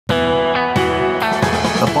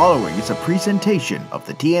following is a presentation of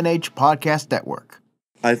the TNH Podcast Network.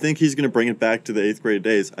 I think he's going to bring it back to the 8th grade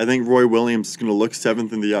days. I think Roy Williams is going to look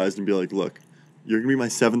 7th in the eyes and be like, look, you're going to be my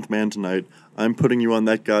 7th man tonight. I'm putting you on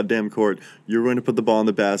that goddamn court. You're going to put the ball in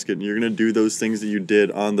the basket, and you're going to do those things that you did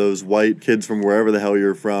on those white kids from wherever the hell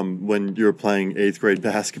you're from when you were playing 8th grade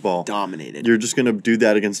basketball. Dominated. You're just going to do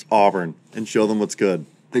that against Auburn and show them what's good.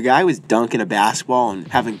 The guy was dunking a basketball and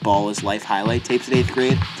having ball as life highlight tapes at 8th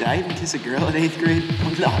grade. Did I even kiss a girl at 8th grade?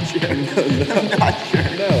 I'm not sure. I'm not sure.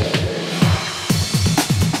 No.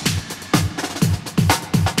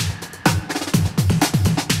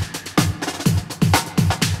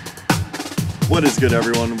 What is good,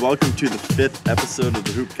 everyone? Welcome to the 5th episode of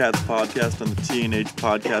the Hoopcats podcast on the TNH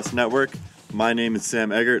Podcast Network. My name is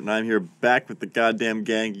Sam Eggert, and I'm here back with the goddamn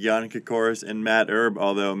gang, Yanni Kokoris and Matt Erb,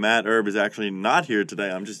 although Matt Erb is actually not here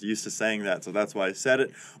today. I'm just used to saying that, so that's why I said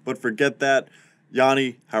it. But forget that.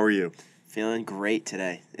 Yanni, how are you? Feeling great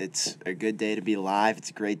today. It's a good day to be alive. It's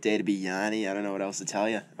a great day to be Yanni. I don't know what else to tell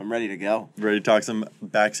you. I'm ready to go. Ready to talk some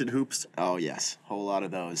backseat hoops? Oh, yes. Whole lot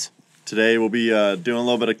of those. Today we'll be doing a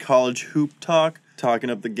little bit of college hoop talk, talking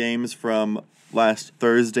up the games from last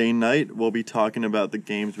Thursday night. We'll be talking about the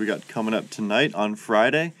games we got coming up tonight on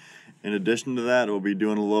Friday. In addition to that, we'll be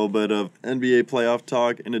doing a little bit of NBA playoff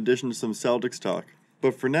talk in addition to some Celtics talk.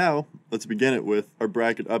 But for now, let's begin it with our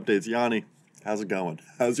bracket updates. Yanni, how's it going?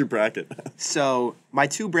 How's your bracket? So, my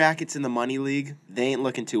two brackets in the Money League, they ain't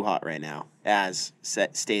looking too hot right now, as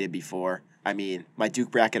stated before. I mean, my Duke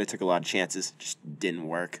bracket, I took a lot of chances. Just didn't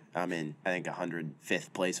work. I'm in, I think,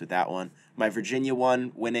 105th place with that one. My Virginia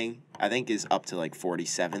one winning, I think, is up to like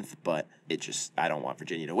 47th, but I don't want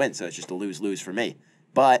Virginia to win, so it's just a lose-lose for me.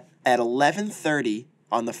 But at 11:30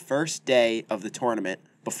 on the first day of the tournament,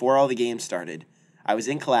 before all the games started, I was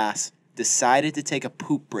in class, decided to take a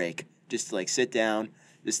poop break, just to like sit down,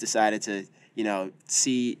 just decided to,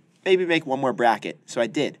 see, maybe make one more bracket. So I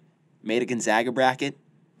did. Made a Gonzaga bracket.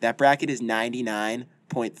 That bracket is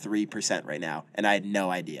 99.3% right now, and I had no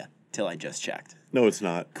idea till I just checked. No, it's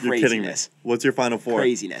not. Craziness. You're kidding me. What's your Final Four?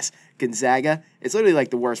 Craziness. Gonzaga, it's literally like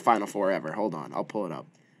the worst Final Four ever. Hold on, I'll pull it up.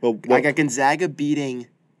 Well, I got Gonzaga beating,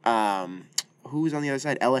 who's on the other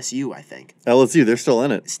side? LSU, I think. LSU, they're still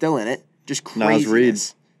in it. Still in it. Just Nas craziness. Reed.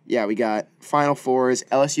 Yeah, we got Final Fours,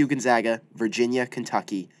 LSU, Gonzaga, Virginia,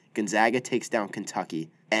 Kentucky. Gonzaga takes down Kentucky.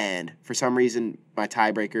 And for some reason, my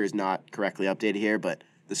tiebreaker is not correctly updated here, but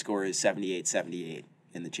the score is 78-78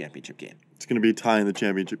 in the championship game. It's going to be a tie in the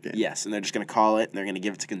championship game. Yes, and they're just going to call it, and they're going to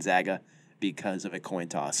give it to Gonzaga because of a coin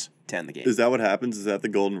toss to end the game. Is that what happens? Is that the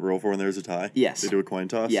golden rule for when there's a tie? Yes. They do a coin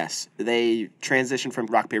toss? Yes. They transition from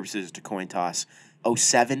rock, paper, scissors to coin toss.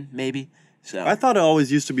 07, maybe? So I thought it always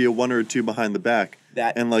used to be a 1 or a 2 behind the back.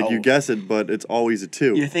 You guess it, but it's always a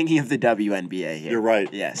 2. You're thinking of the WNBA here. You're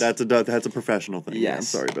right. Yes. That's a professional thing. Yes. Yeah, I'm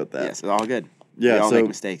sorry about that. Yes, it's all good. Yeah, we all so make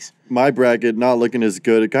mistakes. My bracket not looking as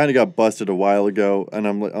good. It kind of got busted a while ago, and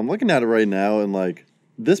I'm looking at it right now, and like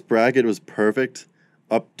this bracket was perfect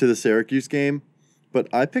up to the Syracuse game, but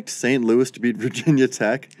I picked St. Louis to beat Virginia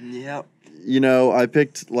Tech. Yep. I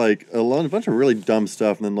picked like a bunch of really dumb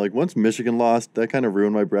stuff, and then like once Michigan lost, that kind of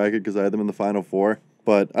ruined my bracket because I had them in the Final Four.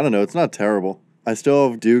 But I don't know, it's not terrible. I still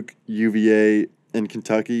have Duke, UVA, and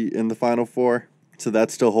Kentucky in the Final Four, so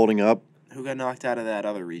that's still holding up. Who got knocked out of that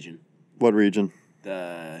other region? What region?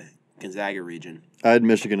 The Gonzaga region. I had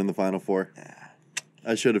Michigan in the Final Four. Yeah.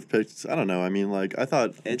 I should have picked, I don't know. I mean, like, I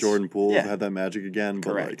thought Jordan Poole had that magic again,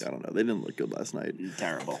 but, Correct. like, I don't know. They didn't look good last night.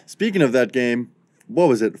 Terrible. Speaking of that game, what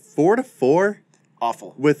was it, 4-4?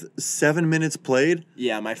 Awful. With 7 minutes played?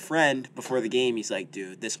 Yeah, my friend, before the game, he's like,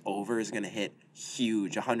 dude, this over is going to hit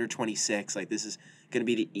huge, 126. Like, this is going to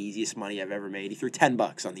be the easiest money I've ever made. He threw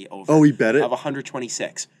 $10 on the over. Oh, he bet it? Of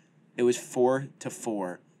 126. It was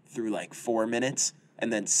 4-4 through, like, 4 minutes,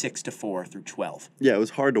 and then 6-4 through 12. Yeah, it was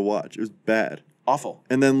hard to watch. It was bad. Awful.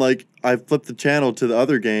 And then, like, I flipped the channel to the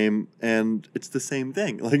other game, and it's the same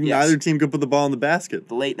thing. Like, Yes. neither team could put the ball in the basket.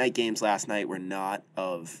 The late-night games last night were not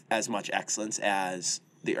of as much excellence as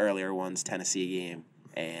the earlier ones, Tennessee game.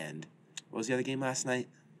 And what was the other game last night?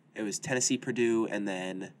 It was Tennessee-Purdue, and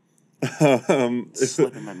then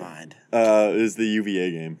slipping my mind. Is the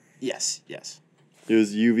UVA game. Yes. It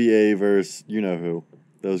was UVA versus you-know-who.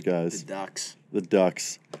 Those guys. The Ducks. The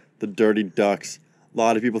Ducks. The Dirty Ducks. A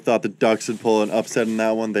lot of people thought the Ducks would pull an upset in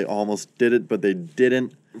that one. They almost did it, but they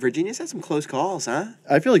didn't. Virginia's had some close calls, huh?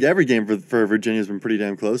 I feel like every game for Virginia's been pretty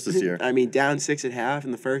damn close this year. I mean, down 6.5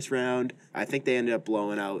 in the first round. I think they ended up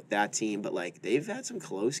blowing out that team, but like they've had some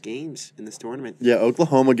close games in this tournament. Yeah,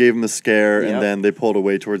 Oklahoma gave them a scare, Yep. and then they pulled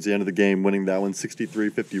away towards the end of the game, winning that one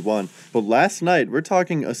 63-51. But last night, we're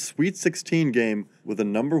talking a Sweet 16 game with a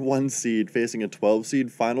number 1 seed facing a 12 seed,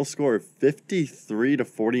 final score of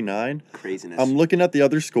 53-49. Craziness. I'm looking at the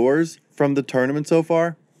other scores from the tournament so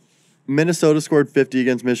far. Minnesota scored 50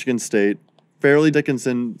 against Michigan State. Fairleigh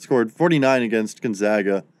Dickinson scored 49 against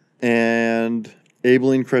Gonzaga. And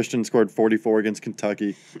Abilene Christian scored 44 against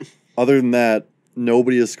Kentucky. Other than that,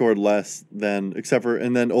 nobody has scored less than,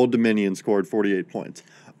 and then Old Dominion scored 48 points.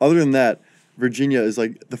 Other than that, Virginia is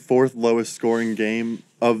like the 4th lowest scoring game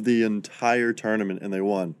of the entire tournament, and they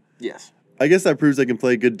won. Yes. I guess that proves they can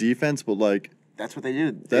play good defense, but like, That's what they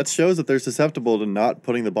do. that shows that they're susceptible to not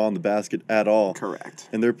putting the ball in the basket at all. Correct.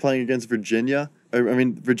 And they're playing against Virginia.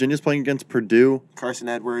 Virginia's playing against Purdue. Carson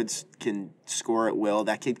Edwards can score at will.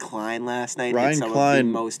 That kid Klein last night Ryan hit some of Klein.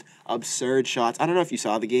 the most absurd shots. I don't know if you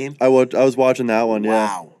saw the game. I was watching that one, yeah.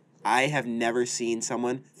 Wow. I have never seen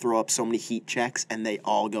someone throw up so many heat checks and they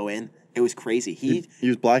all go in. It was crazy. He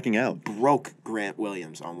was blacking out. broke Grant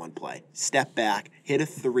Williams on one play. Stepped back, hit a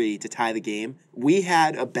 3 to tie the game. We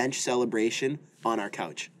had a bench celebration on our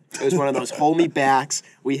couch. It was one of those hold me backs.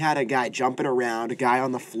 We had a guy jumping around, a guy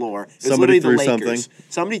on the floor. It was Somebody literally threw the Lakers. something.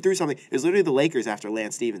 Somebody threw something. It was literally the Lakers after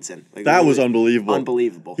Lance Stevenson. Like, That was literally unbelievable.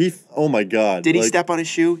 Unbelievable. Oh my God. Did he step on his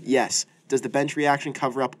shoe? Yes. Does the bench reaction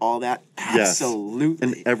cover up all that? Yes. Absolutely.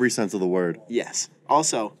 In every sense of the word. Yes.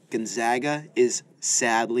 Also, Gonzaga is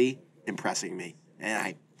sadly impressing me. And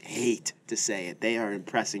I hate to say it. They are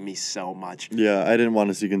impressing me so much. Yeah, I didn't want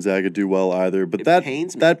to see Gonzaga do well either. But It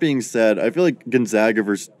pains me. that being said, I feel like Gonzaga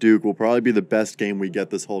versus Duke will probably be the best game we get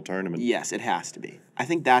this whole tournament. Yes, it has to be. I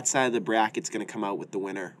think that side of the bracket's going to come out with the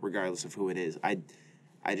winner, regardless of who it is.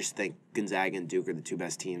 I just think Gonzaga and Duke are the 2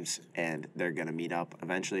 best teams, and they're going to meet up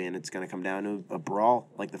eventually, and it's going to come down to a brawl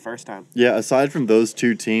like the first time. Yeah, aside from those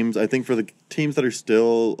 2 teams, I think for the teams that are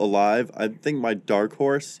still alive, I think my dark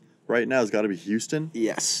horse right now has got to be Houston.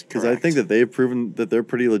 Yes, because I think that they've proven that they're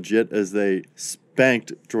pretty legit as they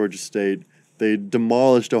spanked Georgia State. They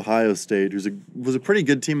demolished Ohio State, who was a pretty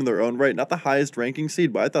good team in their own right. Not the highest ranking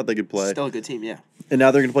seed, but I thought they could play. Still a good team, yeah. And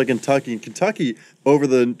now they're going to play Kentucky. And Kentucky, over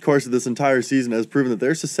the course of this entire season, has proven that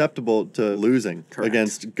they're susceptible to losing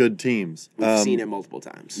against good teams. We've seen it multiple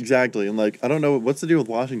times. Exactly. And I don't know, what's the deal with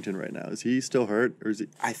Washington right now? Is he still hurt, or is he?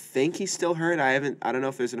 I think he's still hurt. I don't know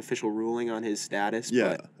if there's an official ruling on his status.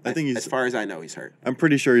 Yeah, but I think he's. As far as I know, he's hurt. I'm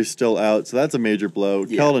pretty sure he's still out, so that's a major blow.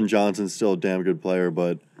 Yeah. Keldon Johnson's still a damn good player,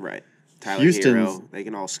 but Right. Tyler Houston's- Hero, they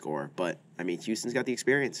can all score, but I mean, Houston's got the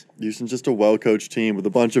experience. Houston's just a well-coached team with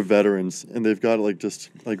a bunch of veterans, and they've got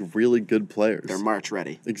really good players. They're March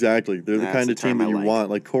ready. Exactly. They're the That's kind the of team term that I you like. want.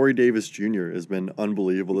 Like Corey Davis Jr. has been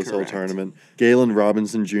unbelievable this whole Correct. tournament. Galen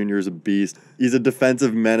Robinson Jr. is a beast. He's a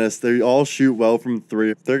defensive menace. They all shoot well from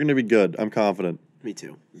 3. They're going to be good. I'm confident. Me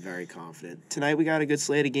too. Very confident. Tonight we got a good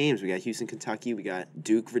slate of games. We got Houston, Kentucky. We got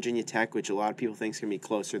Duke, Virginia Tech, which a lot of people think is going to be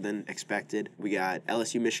closer than expected. We got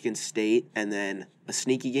LSU, Michigan State, and then a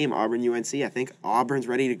sneaky game, Auburn, UNC. I think Auburn's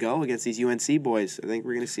ready to go against these UNC boys. I think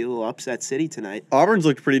we're going to see a little upset city tonight. Auburn's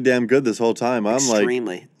looked pretty damn good this whole time.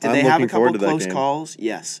 Extremely. Did I'm they have a looking forward couple to that close game. calls?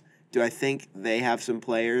 Yes. Do I think they have some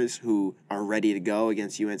players who are ready to go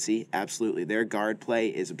against UNC? Absolutely. Their guard play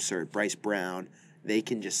is absurd. Bryce Brown, they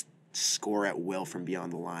can just score at will from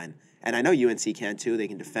beyond the line. And I know UNC can too. They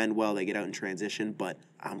can defend well. They get out in transition. But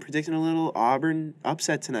I'm predicting a little Auburn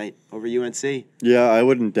upset tonight over UNC. Yeah, I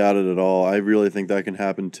wouldn't doubt it at all. I really think that can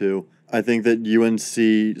happen too. I think that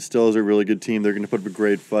UNC still is a really good team. They're going to put up a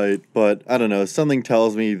great fight. But I don't know. Something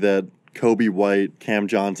tells me that Kobe White, Cam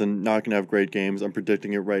Johnson, not going to have great games. I'm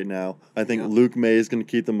predicting it right now. I think Luke May is going to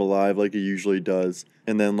keep them alive like he usually does.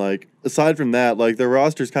 And then, aside from that, their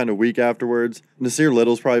roster's kind of weak afterwards. Nasir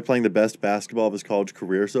Little's probably playing the best basketball of his college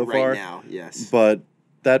career so far. Right now, yes. But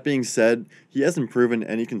that being said, he hasn't proven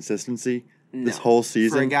any consistency this whole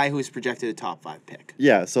season. For a guy who's projected a top 5 pick.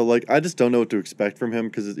 Yeah, so I just don't know what to expect from him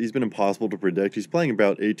because he's been impossible to predict. He's playing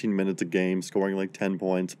about 18 minutes a game, scoring 10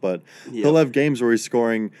 points, but he'll have games where he's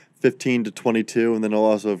scoring 15 to 22, and then he'll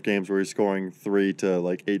also have games where he's scoring 3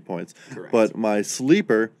 to 8 points. Correct. But my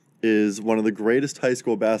sleeper is one of the greatest high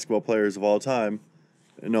school basketball players of all time.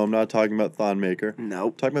 No, I'm not talking about Thon Maker.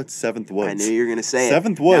 Nope. I'm talking about Seventh Woods. I knew you were going to say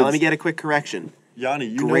Seventh it. Woods. Now let me get a quick correction. Yanni,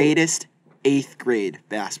 you know. Greatest 8th grade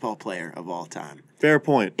basketball player of all time. Fair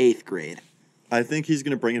point. 8th grade. I think he's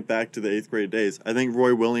going to bring it back to the 8th grade days. I think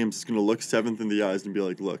Roy Williams is going to look 7th in the eyes and be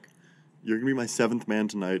like, look, you're going to be my seventh man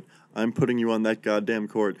tonight. I'm putting you on that goddamn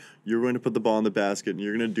court. You're going to put the ball in the basket, and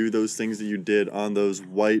you're going to do those things that you did on those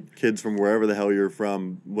white kids from wherever the hell you're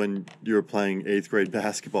from when you were playing 8th grade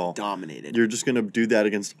basketball. Dominated. You're just going to do that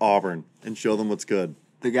against Auburn and show them what's good.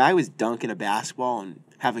 The guy was dunking a basketball and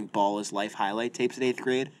having ball as life highlight tapes at 8th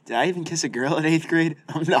grade. Did I even kiss a girl at 8th grade?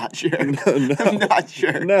 I'm not sure. No. I'm not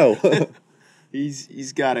sure. No.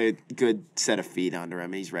 He's got a good set of feet under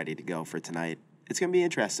him. He's ready to go for tonight. It's going to be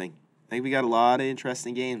interesting. I think we got a lot of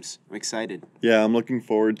interesting games. I'm excited. Yeah, I'm looking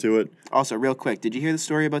forward to it. Also, real quick, did you hear the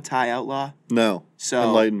story about Ty Outlaw? No. So,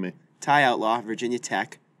 enlighten me. Ty Outlaw, Virginia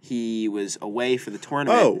Tech. He was away for the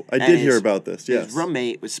tournament. Oh, I did hear about this, yes. His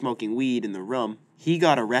roommate was smoking weed in the room. He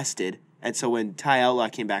got arrested, and so when Ty Outlaw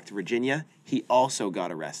came back to Virginia, he also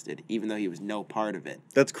got arrested, even though he was no part of it.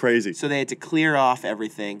 That's crazy. So they had to clear off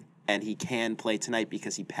everything, and he can play tonight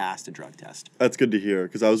because he passed a drug test. That's good to hear,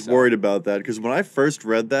 because I was worried about that. Because when I first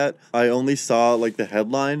read that, I only saw, like, the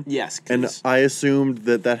headline. Yes. And I assumed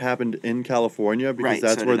that happened in California, because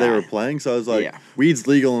that's where they were playing. So I was like, weed's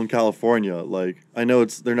legal in California. Like, I know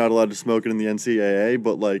they're not allowed to smoke it in the NCAA,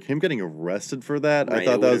 but, like, him getting arrested for that, I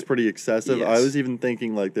thought that was pretty excessive. Yes. I was even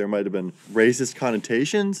thinking, like, there might have been racist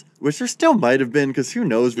connotations, which there still might have been, because who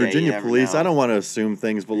knows? Virginia police, I don't want to assume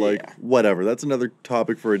things, but, like, whatever. That's another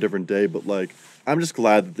topic for a different day, but, like, I'm just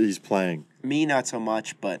glad that he's playing. Me, not so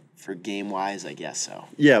much, but for game-wise, I guess so.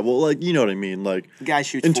 Yeah, well, like, you know what I mean. Like, the guy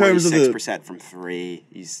shoots 46% from three.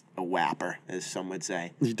 He's a whapper, as some would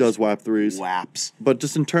say. He does whap threes. Whaps. But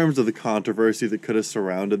just in terms of the controversy that could have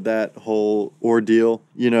surrounded that whole ordeal,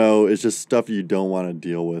 it's just stuff you don't want to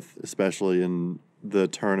deal with, especially in the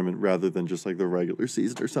tournament rather than just, like, the regular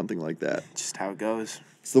season or something like that. Just how it goes.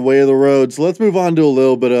 It's the way of the road. So let's move on to a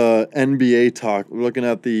little bit of NBA talk. We're looking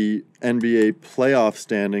at the NBA playoff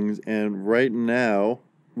standings, and right now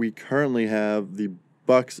we currently have the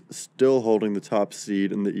Bucks still holding the top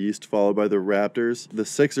seed in the East, followed by the Raptors, the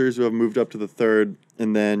Sixers, who have moved up to the third,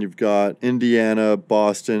 and then you've got Indiana,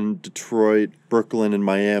 Boston, Detroit, Brooklyn, and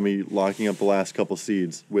Miami locking up the last couple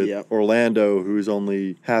seeds, with Orlando, who's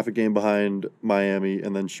only half a game behind Miami,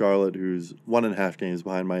 and then Charlotte, who's 1.5 games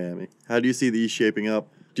behind Miami. How do you see the East shaping up?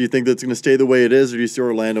 Do you think that's going to stay the way it is, or do you see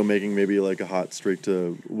Orlando making maybe like a hot streak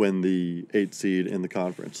to win the 8th seed in the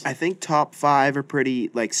conference? I think top 5 are pretty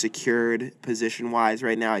secured position-wise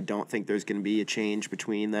right now. I don't think there's going to be a change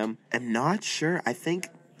between them. I'm not sure. I think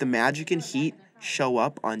the Magic and Heat show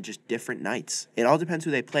up on just different nights. It all depends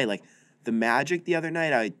who they play. Like, the Magic the other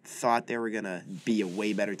night, I thought they were going to be a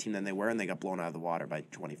way better team than they were, and they got blown out of the water by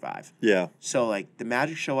 25. Yeah. So, the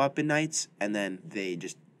Magic show up in nights, and then they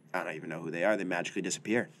just, I don't even know who they are. They magically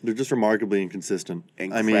disappear. They're just remarkably inconsistent.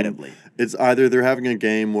 Incredibly. I mean, it's either they're having a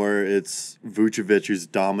game where it's Vucevic who's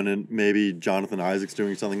dominant, maybe Jonathan Isaac's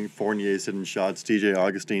doing something, Fournier's hitting shots, TJ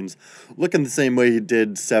Augustine's looking the same way he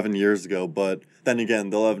did 7 years ago, but then again,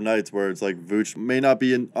 they'll have nights where it's like Vooch may not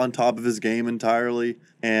be on top of his game entirely,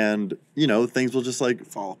 and, things will just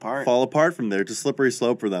fall apart from there. It's a slippery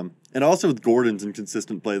slope for them. And also with Gordon's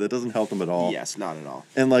inconsistent play, that doesn't help them at all. Yes, not at all.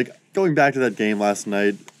 And, going back to that game last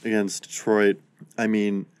night against Detroit, I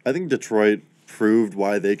think Detroit proved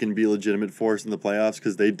why they can be a legitimate force in the playoffs,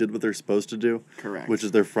 because they did what they're supposed to do. Correct. Which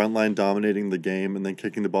is their front line dominating the game and then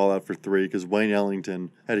kicking the ball out for 3, because Wayne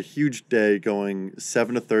Ellington had a huge day going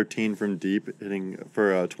 7 of 13 from deep, hitting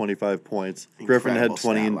for 25 points. Griffin had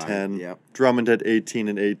 20 and 10. Yep. Drummond had 18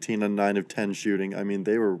 and 18 on 9 of 10 shooting.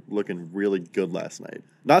 They were looking really good last night.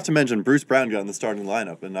 Not to mention, Bruce Brown got in the starting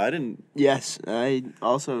lineup, and I didn't... Yes, I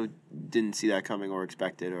also didn't see that coming or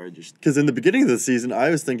expect it, or just... Because in the beginning of the season,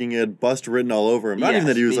 I was thinking he had bust written all over him. Not even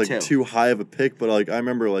that he was, too high of a pick, but, I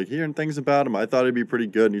remember, hearing things about him. I thought he'd be pretty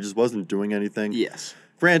good, and he just wasn't doing anything. Yes.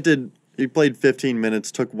 Granted, he played 15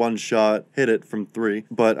 minutes, took 1 shot, hit it from 3,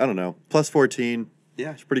 but, I don't know, plus 14.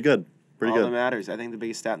 Yeah. It's pretty good. All that matters. I think the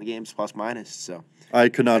biggest stat in the game is plus-minus, so... I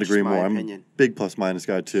could not agree more. I'm a big plus-minus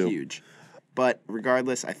guy, too. Huge. But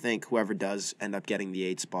regardless, I think whoever does end up getting the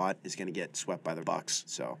 8th spot is going to get swept by the Bucks.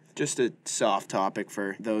 So just a soft topic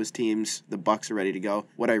for those teams. The Bucks are ready to go.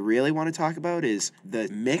 What I really want to talk about is the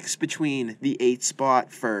mix between the 8th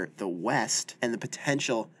spot for the West and the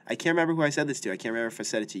potential. I can't remember who I said this to. I can't remember if I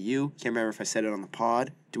said it to you. Can't remember if I said it on the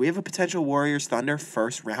pod. Do we have a potential Warriors-Thunder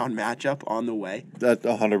first-round matchup on the way? That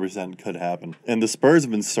 100% could happen. And the Spurs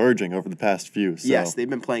have been surging over the past few. So yes, they've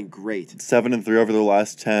been playing great. 7-3 over the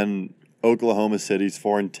last 10. Oklahoma City's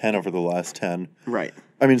 4-10 over the last 10. Right.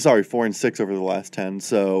 4-6 over the last 10.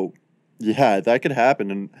 So, yeah, that could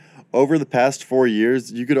happen. And over the past 4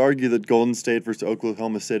 years, you could argue that Golden State versus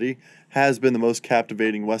Oklahoma City has been the most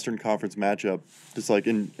captivating Western Conference matchup, just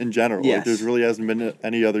in general. Yes. There really hasn't been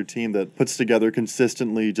any other team that puts together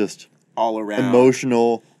consistently just all around.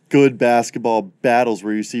 emotional, good basketball battles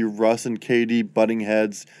where you see Russ and KD butting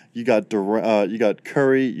heads. You got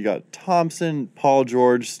Curry, you got Thompson, Paul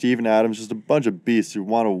George, Steven Adams, just a bunch of beasts who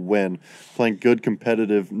want to win, playing good,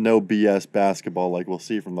 competitive, no BS basketball like we'll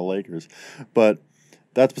see from the Lakers. But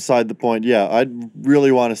that's beside the point. Yeah, I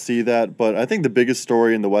really want to see that. But I think the biggest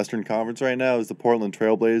story in the Western Conference right now is the Portland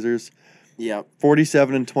Trailblazers. Yep.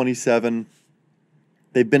 47-27.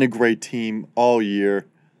 They've been a great team all year.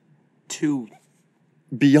 Two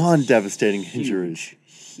Beyond devastating injuries.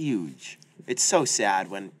 Huge. It's so sad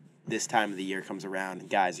when this time of the year comes around and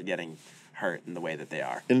guys are getting hurt in the way that they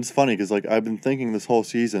are. And it's funny because, I've been thinking this whole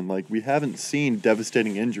season, we haven't seen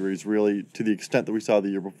devastating injuries really to the extent that we saw the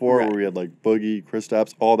year before, right. where we had, Boogie,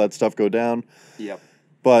 Kristaps, all that stuff go down. Yep.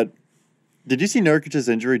 But did you see Nurkic's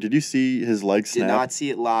injury? Did you see his leg snap? Did not see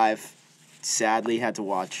it live. Sadly, had to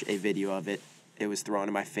watch a video of it. It was thrown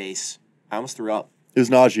in my face. I almost threw up. It was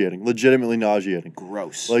nauseating, legitimately nauseating.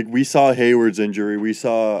 Gross. We saw Hayward's injury. We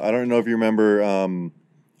saw, I don't know if you remember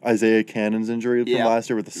Isaiah Cannon's injury from last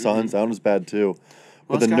year with the Suns. That one was bad too.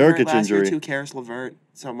 But the Nurkic injury. Year too, Karis LeVert,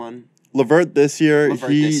 someone. LeVert this year,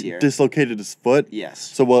 dislocated his foot. Yes.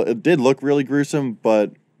 So, it did look really gruesome,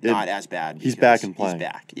 but not as bad. He's back and playing. He's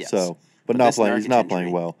back, yes. So, but not playing. He's not injury.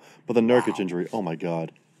 playing well. But the Nurkic injury, oh my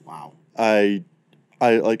God. Wow. I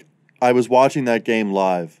was watching that game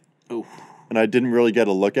live. Oof. And I didn't really get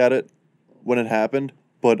a look at it when it happened,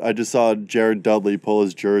 but I just saw Jared Dudley pull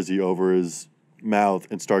his jersey over his mouth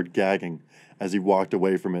and start gagging as he walked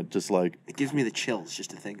away from it, just it gives me the chills just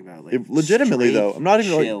to think about legitimately though. I'm not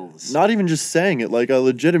even chills. Not even just saying it, I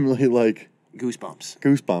legitimately goosebumps.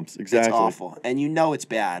 Goosebumps, exactly. It's awful. And you know it's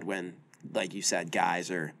bad when, like you said,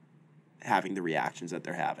 guys are having the reactions that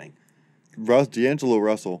they're having. D'Angelo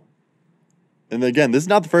Russell. And again, this is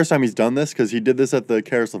not the first time he's done this because he did this at the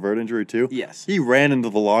Karis LeVert injury too. Yes. He ran into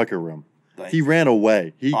the locker room. He ran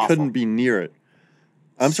away. He couldn't be near it.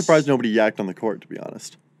 I'm surprised nobody yacked on the court, to be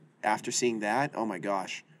honest. After seeing that, oh my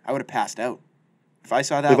gosh, I would have passed out. If I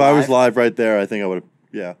saw that If I was live right there, I think I would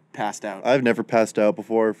have, passed out. I've never passed out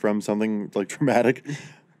before from something traumatic,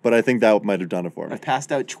 but I think that might have done it for me. I've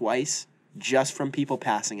passed out twice just from people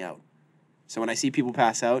passing out. So when I see people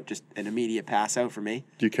pass out, just an immediate pass out for me.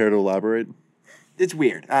 Do you care to elaborate? It's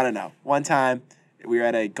weird. I don't know. One time, we were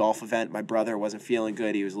at a golf event. My brother wasn't feeling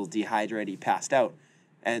good. He was a little dehydrated. He passed out.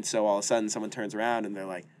 And so all of a sudden, someone turns around and they're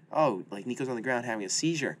like, oh, Nico's on the ground having a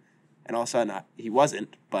seizure. And all of a sudden, he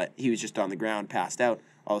wasn't, but he was just on the ground, passed out.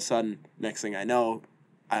 All of a sudden, next thing I know,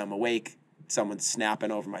 I'm awake. Someone's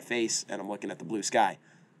snapping over my face, and I'm looking at the blue sky.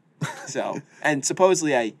 And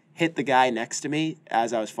supposedly I hit the guy next to me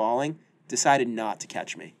as I was falling, decided not to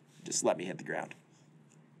catch me. Just let me hit the ground.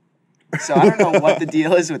 So I don't know what the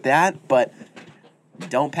deal is with that, but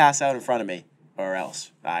don't pass out in front of me, or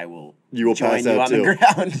else I will. You will join pass you out on too. the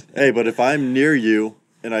ground. Hey, but if I'm near you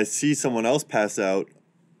and I see someone else pass out,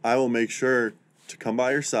 I will make sure to come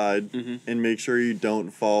by your side and make sure you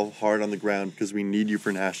don't fall hard on the ground because we need you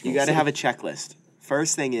for nationals. You got to have a checklist.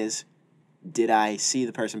 First thing is, did I see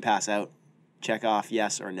the person pass out? Check off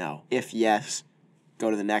yes or no. If yes,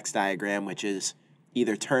 go to the next diagram, which is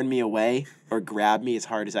either turn me away or grab me as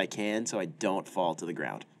hard as I can so I don't fall to the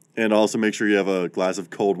ground. And also make sure you have a glass of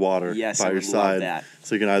cold water by your side. Love that.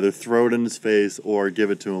 So you can either throw it in his face or give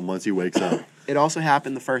it to him once he wakes up. It also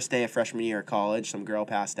happened the first day of freshman year of college. Some girl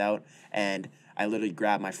passed out, and I literally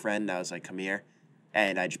grabbed my friend, and I was like, come here.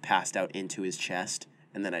 And I just passed out into his chest,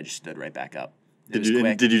 and then I just stood right back up. Did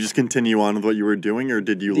you just continue on with what you were doing, or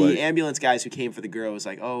did you The ambulance guys who came for the girl was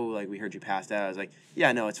like, oh, we heard you passed out. I was like,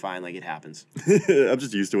 yeah, no, it's fine. It happens. I'm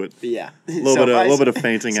just used to it. But yeah. A little bit of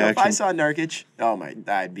fainting action. If I saw Nurkic,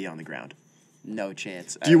 I'd be on the ground. No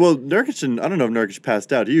chance. Nurkic, I don't know if Nurkic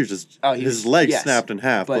passed out. He was just, his leg snapped in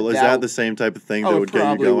half. But is that the same type of thing that would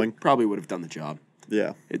get you going? Probably would have done the job.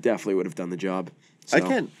 Yeah. It definitely would have done the job.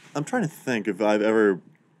 So. I'm trying to think if I've ever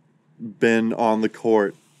been on the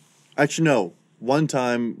court. Actually, no. One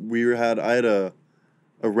time I had a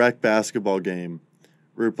rec basketball game.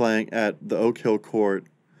 We were playing at the Oak Hill Court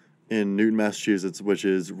in Newton, Massachusetts, which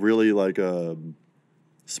is really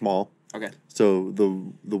small. Okay. So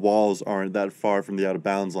the walls aren't that far from the out of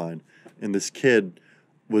bounds line. And this kid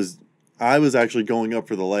I was actually going up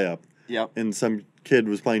for the layup. Yep. And some kid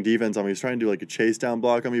was playing defense on me. He was trying to do a chase down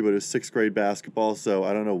block on me, but it was 6th grade basketball, so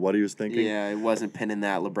I don't know what he was thinking. Yeah, it wasn't pinning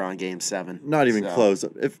that LeBron Game 7. Not even close.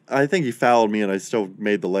 I think he fouled me and I still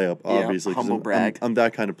made the layup, obviously. Humble brag. I'm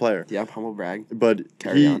that kind of player. Yep, humble brag. But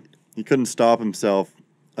he couldn't stop himself,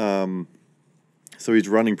 so he's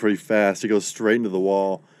running pretty fast. He goes straight into the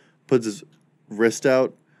wall, puts his wrist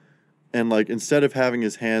out, and instead of having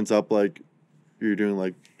his hands up you're doing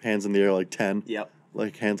like hands in the air like 10. Yep.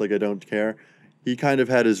 Like hands like I don't care. He kind of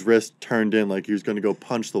had his wrist turned in like he was going to go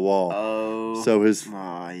punch the wall. Oh. So his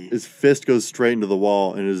fist goes straight into the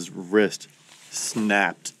wall and his wrist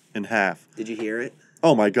snapped in half. Did you hear it?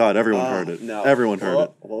 Oh my God! Everyone heard it. No. Everyone heard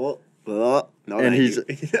it. No, and he's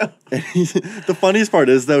the funniest part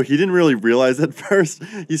is though he didn't really realize at first.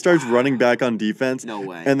 He starts running back on defense. No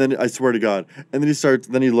way. And then I swear to God. And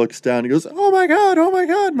then he looks down. And he goes, "Oh my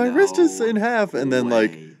God! My wrist is in half." And then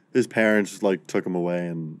like his parents like took him away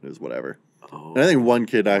and it was whatever. Oh, and I think one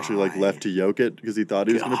kid actually like left to yoke it because he thought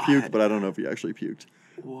he was gonna puke, but I don't know if he actually puked.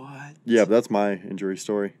 What? Yeah, but that's my injury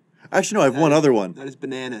story. Actually, no, I have one other one. That is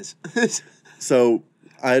bananas. So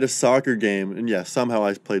I had a soccer game, and yeah, somehow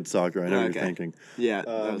I played soccer. I know what you're thinking. Yeah,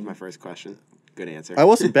 that was my first question. Good answer. I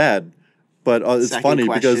wasn't bad, but it's Second funny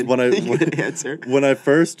question. because when I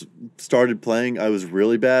first started playing, I was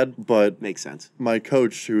really bad. But makes sense. My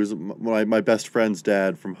coach, who was my best friend's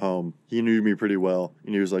dad from home, he knew me pretty well,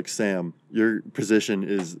 and he was like, "Sam, your position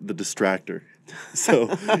is the distractor. So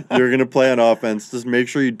you're going to play on offense. Just make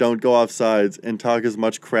sure you don't go off sides and talk as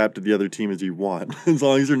much crap to the other team as you want. As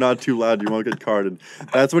long as you're not too loud, you won't get carded."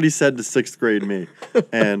 That's what he said to 6th grade me.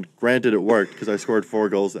 And granted, it worked because I scored 4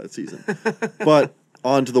 goals that season. But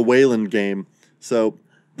on to the Wayland game. So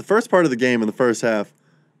the first part of the game in the first half,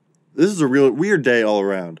 this is a real weird day all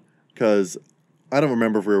around because I don't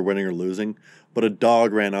remember if we were winning or losing, but a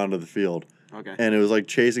dog ran onto the field. Okay. And it was like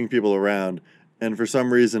chasing people around. And for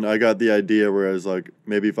some reason, I got the idea where I was like,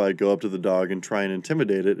 maybe if I go up to the dog and try and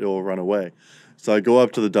intimidate it, it will run away. So I go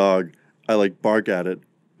up to the dog, I like bark at it,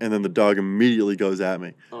 and then the dog immediately goes at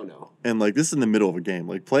me. Oh no. And like this is in the middle of a game.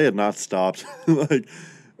 Like play had not stopped.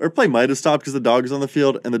 Or play might have stopped because the dog is on the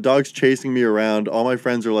field, and the dog's chasing me around. All my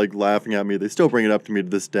friends are like laughing at me. They still bring it up to me to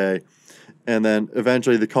this day. And then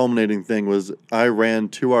eventually the culminating thing was I ran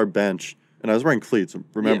to our bench, and I was wearing cleats,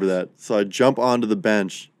 remember that. So I jump onto the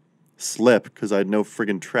bench, slip because I had no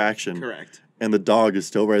friggin' traction. Correct. And the dog is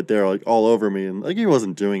still right there, like all over me, and like he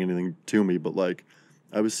wasn't doing anything to me, but like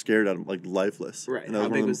I was scared out of like lifeless. Right. And How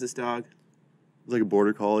big was this dog? It was like a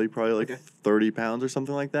border collie, probably like 30 pounds or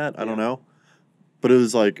something like that. I don't know. But it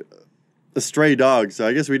was like a stray dog, so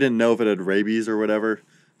I guess we didn't know if it had rabies or whatever.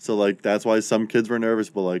 So like that's why some kids were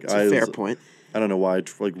nervous, but like That's a fair point. I don't know why I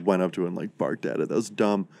like went up to it and like barked at it. That was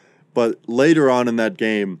dumb. But later on in that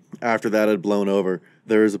game, after that had blown over,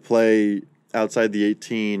 there was a play outside the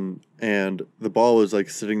 18, and the ball was like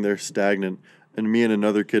sitting there stagnant, and me and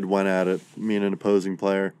another kid went at it, me and an opposing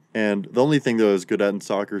player. And the only thing that I was good at in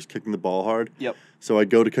soccer is kicking the ball hard. Yep. So I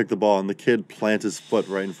go to kick the ball, and the kid plants his foot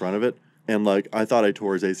right in front of it. And like I thought I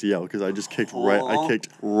tore his ACL because I just kicked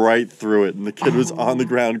right through it, and the kid was on the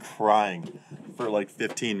ground crying for like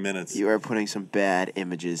 15 minutes. You are putting some bad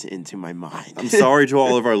images into my mind. I'm sorry to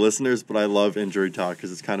all of our listeners, but I love injury talk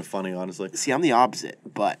because it's kind of funny, honestly. See, I'm the opposite,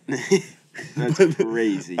 but that's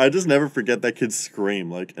crazy. I just never forget that kid's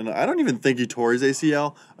scream. Like, and I don't even think he tore his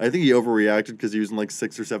ACL. I think he overreacted because he was in like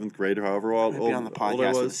 6th or 7th grade or however old. Be on the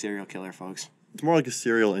podcast with a serial killer, folks. It's more like a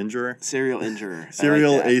serial injurer. Serial injurer.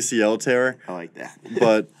 Serial ACL tearer. I like that.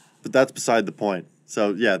 but that's beside the point.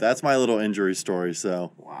 So yeah, that's my little injury story.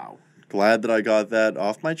 So wow. Glad that I got that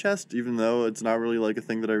off my chest, even though it's not really like a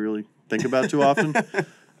thing that I really think about too often. All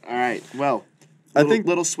right. Well, I think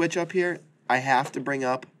little switch up here. I have to bring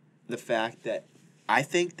up the fact that I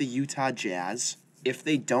think the Utah Jazz, if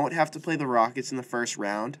they don't have to play the Rockets in the first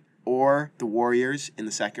round or the Warriors in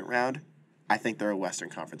the second round, I think they're a Western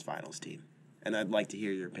Conference Finals team. And I'd like to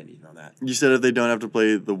hear your opinion on that. You said if they don't have to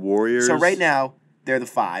play the Warriors? So right now, they're the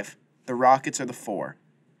 5. The Rockets are the 4.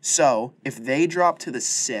 So if they drop to the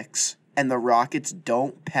 6 and the Rockets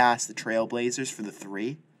don't pass the Trailblazers for the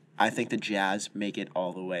 3, I think the Jazz make it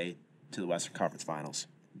all the way to the Western Conference Finals.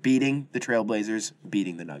 Beating the Trailblazers,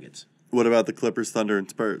 beating the Nuggets. What about the Clippers, Thunder, and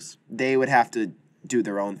Spurs? They would have to do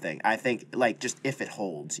their own thing. I think, like, just if it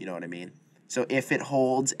holds, you know what I mean? So if it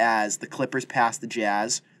holds as the Clippers pass the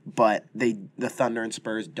Jazz, but the Thunder and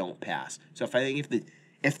Spurs don't pass. So if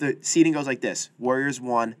the seeding goes like this, Warriors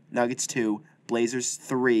 1, Nuggets 2, Blazers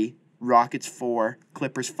 3, Rockets 4,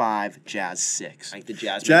 Clippers 5, Jazz 6. Like the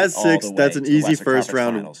Jazz 6, that's an easy first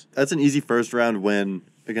round. Finals. That's an easy first round win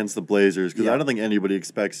against the Blazers because I don't think anybody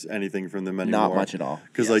expects anything from them anymore. Not much at all.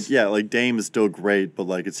 Because like Dame is still great, but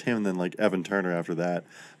like it's him and then like Evan Turner after that.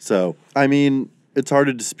 So I mean, it's hard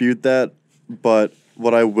to dispute that, but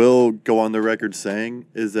what I will go on the record saying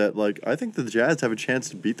is that like I think the Jazz have a chance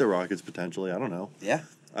to beat the Rockets potentially. I don't know. Yeah.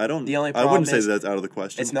 I don't. The only I wouldn't say that's out of the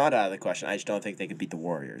question. It's not out of the question. I just don't think they could beat the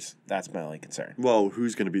Warriors. That's my only concern. Well,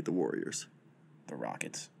 who's going to beat the Warriors? The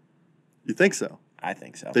Rockets. You think so? I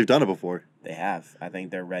think so. They've done it before. They have. I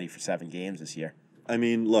think they're ready for 7 games this year. I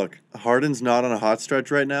mean, look, Harden's not on a hot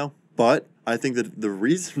stretch right now, but I think that the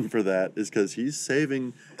reason for that is because he's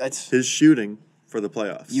saving his shooting for the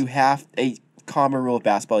playoffs. A common rule of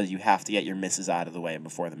basketball is you have to get your misses out of the way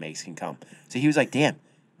before the makes can come. So he was like, damn,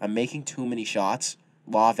 I'm making too many shots.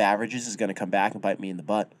 Law of averages is going to come back and bite me in the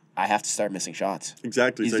butt. I have to start missing shots.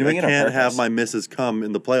 Exactly. He's like, doing I it on can't purpose. have my misses come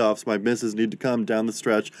in the playoffs. My misses need to come down the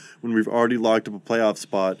stretch when we've already locked up a playoff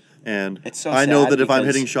spot. And It's so I know sad that if I'm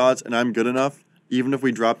because- hitting shots and I'm good enough, even if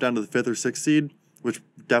we drop down to the 5th or 6th seed, which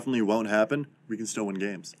definitely won't happen, we can still win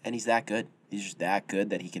games. And he's that good. He's just that good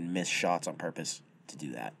that he can miss shots on purpose to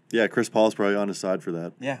do that. Yeah, Chris Paul's probably on his side for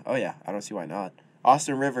that. Yeah. Oh, yeah. I don't see why not.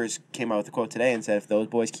 Austin Rivers came out with a quote today and said if those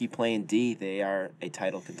boys keep playing D, they are a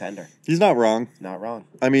title contender. He's not wrong. Not wrong.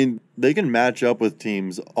 I mean, they can match up with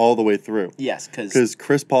teams all the way through. Yes, Because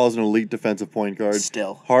Chris Paul is an elite defensive point guard.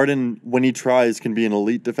 Still. Harden, when he tries, can be an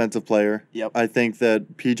elite defensive player. Yep. I think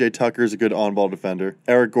that P.J. Tucker is a good on-ball defender.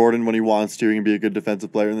 Eric Gordon, when he wants to, he can be a good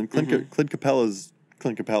defensive player. And then Clint Capella's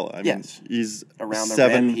Clint Capella. I mean, Yes. he's around the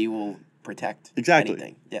 7. rim, he will protect Exactly.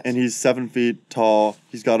 anything. Yes. And he's 7 feet tall.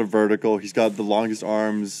 He's got a vertical. He's got the longest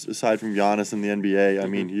arms aside from Giannis in the NBA. I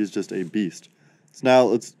mean, he's just a beast. So now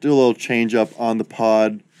let's do a little change up on the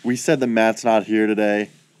pod. We said that Matt's not here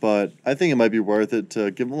today, but I think it might be worth it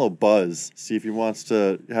to give him a little buzz, see if he wants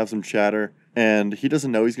to have some chatter. And he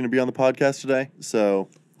doesn't know he's going to be on the podcast today, so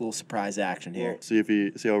little surprise action here. see how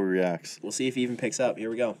he reacts. We'll see if he even picks up.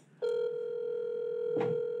 Here we go.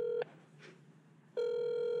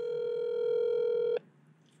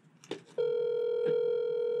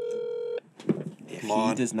 If Come on.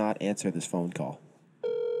 he does not answer this phone call,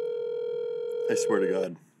 I swear to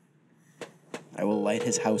God. I will light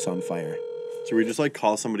his house on fire. Should we just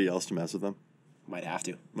call somebody else to mess with him? Might have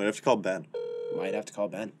to. Might have to call Ben. Might have to call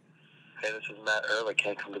Ben. Hey, this is Matt Erb. I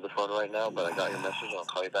can't come to the phone right now, but I got your message and I'll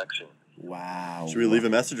call you back soon. Wow. Should we leave a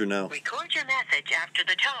message or no? Record your message after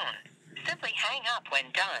the tone. Simply hang up when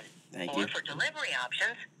done. Thank Or you. for delivery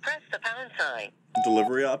options, press the pound sign.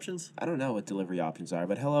 Delivery options? I don't know what delivery options are,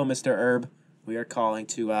 but hello, Mr. Herb. We are calling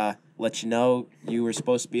to let you know you were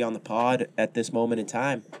supposed to be on the pod at this moment in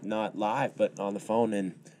time. Not live, but on the phone,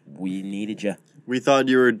 and we needed you. We thought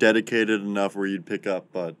you were dedicated enough where you'd pick up,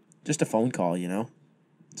 but Just a phone call, you know?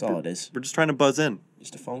 That's all it is. we're just trying to buzz in.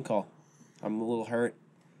 Just a phone call. I'm a little hurt,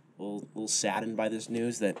 a little saddened by this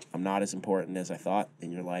news that I'm not as important as I thought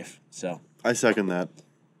in your life. So I second that.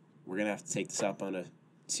 we're going to have to take this up on a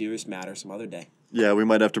serious matter some other day. Yeah, we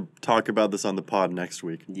might have to talk about this on the pod next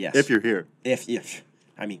week. Yes. If you're here. If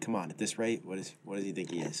I mean, come on, at this rate, what does he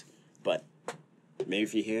think he is? But maybe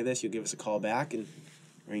if you hear this, you'll give us a call back and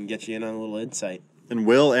we can get you in on a little insight. And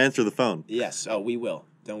we'll answer the phone. Yes. Oh, we will.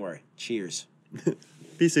 Don't worry. Cheers.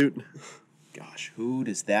 Peace out. Gosh, who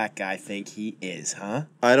does that guy think he is, huh?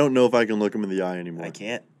 I don't know if I can look him in the eye anymore. I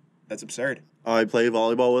can't. That's absurd. I play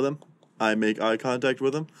volleyball with him. I make eye contact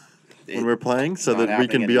with him when we're playing so not that we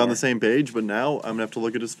can happening be on anymore. the same page, but now I'm going to have to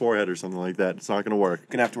look at his forehead or something like that. It's not going to work.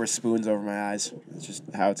 Gonna have to wear spoons over my eyes. It's just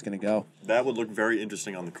how it's gonna go. That would look very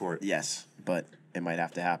interesting on the court. Yes, but it might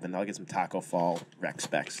have to happen. I'll get some Taco Fall rec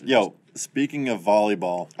specs. Yo, speaking of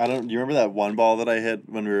volleyball, do you remember that one ball that I hit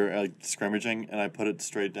when we were scrimmaging and I put it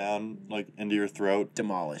straight down into your throat?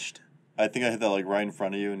 Demolished. I think I hit that right in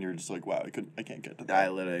front of you and you're just like, wow, I can't get to that. I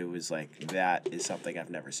literally was like, that is something I've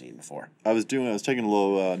never seen before. I was taking a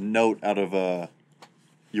little note out of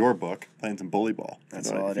your book, playing some bully ball. That's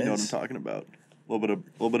you know, all if it you know what I'm is. talking about. A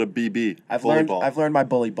little bit of BB. I've bully learned ball. I've learned my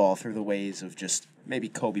bully ball through the ways of just maybe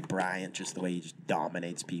Kobe Bryant, just the way he just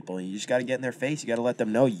dominates people. And you just got to get in their face. You got to let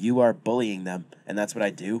them know you are bullying them, and that's what I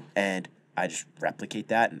do. And I just replicate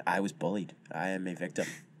that. And I was bullied. I am a victim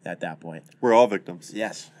at that point. We're all victims.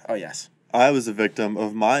 Yes. Oh yes. I was a victim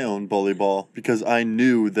of my own bully ball because I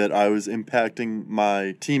knew that I was impacting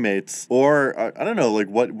my teammates. Or, I don't know,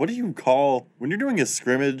 what do you call, when you're doing a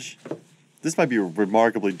scrimmage, this might be a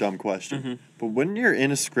remarkably dumb question, but when you're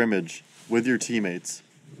in a scrimmage with your teammates,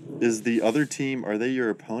 is the other team, are they your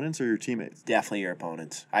opponents or your teammates? Definitely your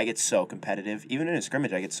opponents. I get so competitive. Even in a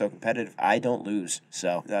scrimmage, I get so competitive. I don't lose.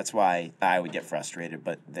 So that's why I would get frustrated.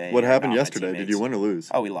 But What are happened not my yesterday? Did teammates. you win or lose?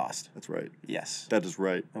 Oh, we lost. That's right. Yes. That is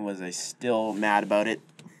right. And was I still mad about it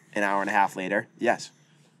an hour and a half later? Yes.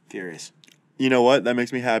 Furious. You know what? That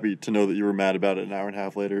makes me happy to know that you were mad about it an hour and a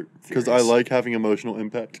half later because I Furious. like having emotional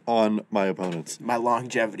impact on my opponents. My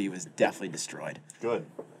longevity was definitely destroyed. Good.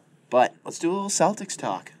 But let's do a little Celtics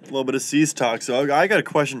talk. A little bit of C's talk. So I got a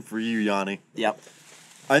question for you, Yanni. Yep.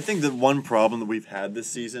 I think that one problem that we've had this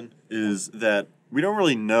season is that we don't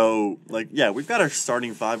really know, like, yeah, we've got our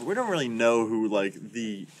starting five, but we don't really know who, like,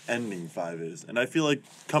 the ending five is. And I feel like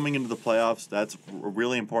coming into the playoffs, that's a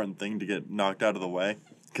really important thing to get knocked out of the way.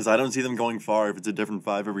 Because I don't see them going far if it's a different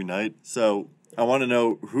five every night. So I want to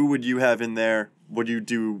know, who would you have in there? Would you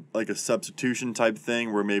do, like, a substitution type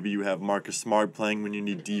thing where maybe you have Marcus Smart playing when you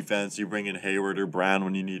need defense, you bring in Hayward or Brown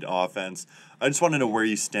when you need offense? I just want to know where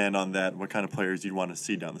you stand on that, what kind of players you'd want to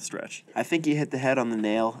see down the stretch. I think you hit the head on the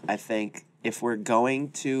nail. I think if we're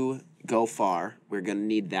going to go far, we're going to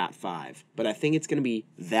need that five. But I think it's going to be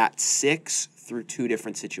that six through two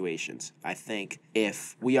different situations. I think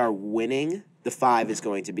if we are winning, the five is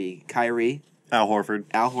going to be Kyrie, Al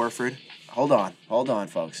Horford. Hold on,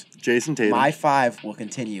 folks. Jason Tatum. My five will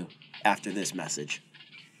continue after this message.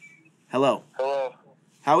 Hello. Hello.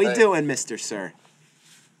 How we Hey. doing, Mr. Sir?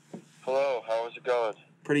 Hello. How is it going?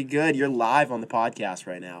 Pretty good. You're live on the podcast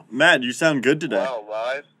right now. Matt, you sound good today. Wow,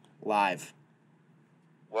 live? Live.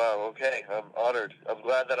 Wow, okay. I'm honored. I'm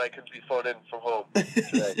glad that I could be phoned in from home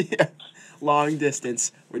today. Yeah. Long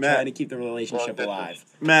distance. We're Matt. trying to keep the relationship Long alive.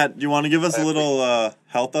 distance. Matt, do you want to give us a little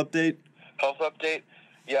health update? Health update?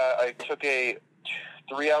 Yeah, I took a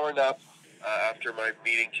 3-hour nap after my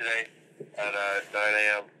meeting today at 9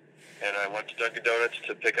 a.m. And I went to Dunkin' Donuts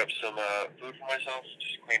to pick up some food for myself.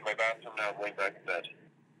 Just cleaned my bathroom. Now I'm laying back in bed.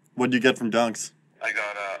 What'd you get from Dunks? I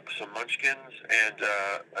got some munchkins and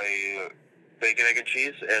a bacon, egg, and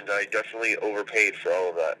cheese, and I definitely overpaid for all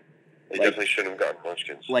of that. I definitely shouldn't have gotten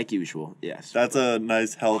munchkins. Like usual, yes. That's a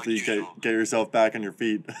nice, healthy, get yourself back on your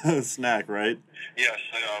feet snack, right? Yes,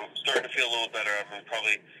 I'm starting to feel a little better. I'm going to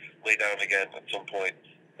probably lay down again at some point,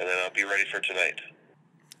 and then I'll be ready for tonight.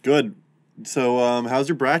 Good. So, how's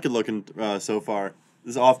your bracket looking so far?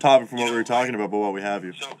 This is off topic from what we were talking about, but while we have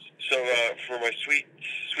you. So for my Sweet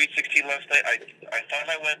 16 last night, I thought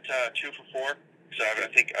I went 2 for 4. So I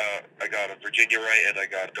think I got a Virginia right and I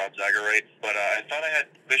got Gonzaga right. But I thought I had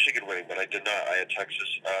Michigan winning, but I did not. I had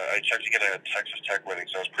Texas. I checked again. I had Texas Tech winning.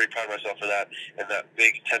 So I was pretty proud of myself for that. And that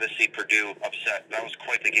big Tennessee-Purdue upset. That was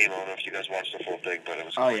quite the game. I don't know if you guys watched the full thing, but it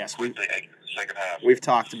was quite the second half. We've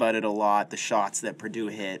talked about it a lot. The shots that Purdue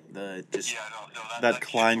hit, that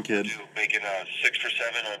Klein kid making 6 for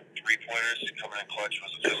 7 on 3-pointers, coming in clutch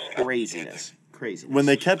was just craziness. When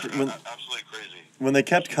they kept absolutely crazy. when they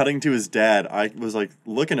kept cutting to his dad, I was like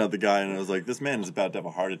looking at the guy and I was like, this man is about to have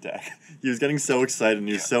a heart attack. He was getting so excited and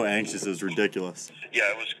he was so anxious. It was ridiculous.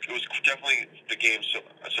 Yeah, it was definitely the game so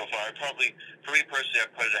far. For me personally, I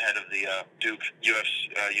put it ahead of the Duke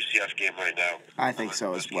UCF game right now. I think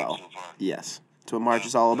so as well. Yes. That's what March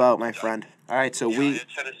is all about, my friend. All right, so I had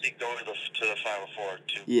Tennessee going to the Final Four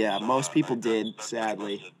too. Yeah, so, most people did, that's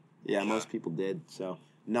sadly. Yeah, most people did, so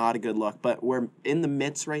not a good look. But we're in the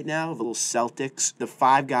midst right now of a little Celtics. The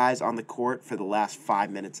 5 guys on the court for the last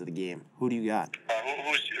 5 minutes of the game. Who do you got?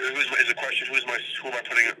 Is the question who am I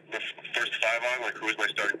putting the first 5 on? Like, who is my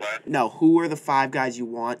starting 5? No, who are the 5 guys you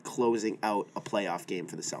want closing out a playoff game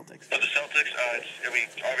for the Celtics? For the Celtics,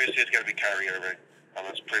 obviously it's got to be Kyrie Irving.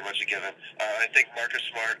 That's pretty much a given. I think Marcus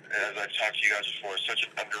Smart, as I've talked to you guys before, is such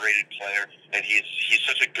an underrated player, and he's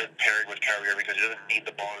such a good pairing with Kyrie Irving because he doesn't need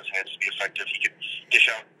the ball in his hands to be effective. He can dish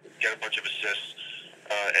out, get a bunch of assists,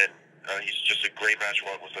 and he's just a great match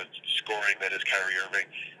with the scoring that is Kyrie Irving.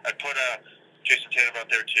 I'd put Jason Tatum out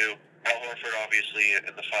there too. Al Horford obviously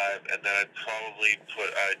in the 5, and then I'd probably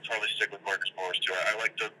stick with Marcus Morris too. I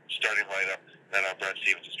like the starting lineup that Brad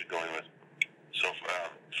Stevens has been going with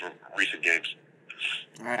for recent games.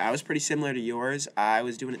 All right, I was pretty similar to yours. I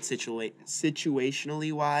was doing it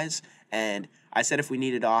situationally wise, and I said if we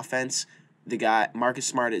needed offense, the guy Marcus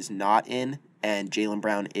Smart is not in, and Jaylen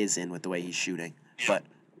Brown is in with the way he's shooting. Yeah. But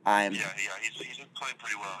he's been playing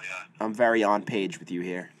pretty well. Yeah, I'm very on page with you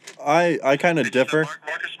here. I kind of differ.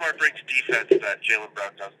 Marcus Smart brings defense that Jaylen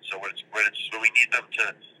Brown doesn't. So when we need them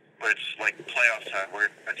to, when it's like playoff time,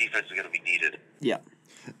 where a defense is going to be needed. Yeah.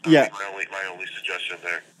 Yeah, my only suggestion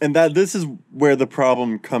there. And this is where the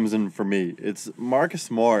problem comes in for me. It's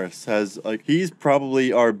Marcus Morris he's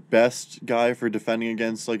probably our best guy for defending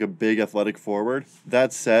against a big athletic forward.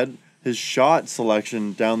 That said, his shot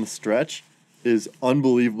selection down the stretch is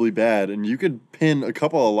unbelievably bad, and you could pin a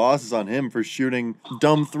couple of losses on him for shooting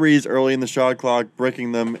dumb threes early in the shot clock,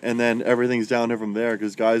 breaking them, and then everything's downhill from there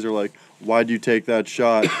because guys are like, why'd you take that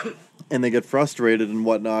shot? And they get frustrated and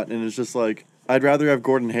whatnot, and it's just like, I'd rather have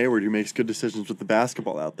Gordon Hayward who makes good decisions with the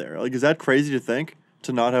basketball out there. Is that crazy to think,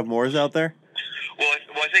 to not have Morris out there? Well,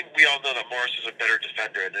 I think we all know that Morris is a better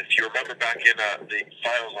defender. And if you remember back in the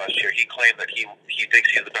finals last year, he claimed that he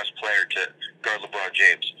thinks he's the best player to guard LeBron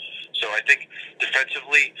James. So I think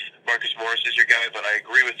defensively, Marcus Morris is your guy, but I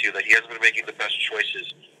agree with you that he hasn't been making the best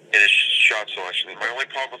choices in his shot selection. My only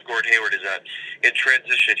problem with Gordon Hayward is that in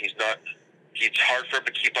transition, it's hard for him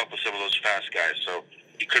to keep up with some of those fast guys. So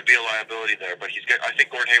he could be a liability there. But I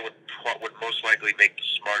think Gordon Hayward would most likely make the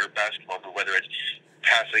smarter basketball move, whether it's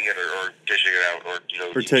passing it or dishing it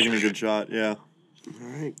out or taking a good shot. Yeah. All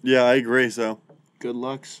right. Yeah, I agree. So Good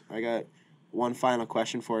looks. I got one final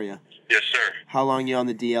question for you. Yes, sir. How long you on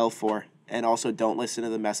the DL for? And also, don't listen to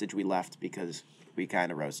the message we left because we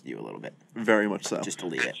kind of roasted you a little bit. very much so. Just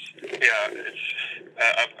delete it. Yeah,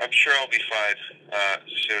 I'm sure I'll be fine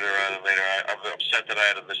sooner rather than later. I'm upset that I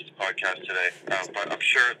had to miss the podcast today, but I'm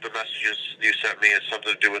sure the messages you sent me has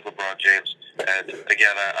something to do with LeBron James. And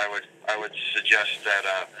again, I would suggest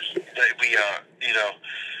that we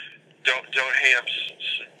don't hate him.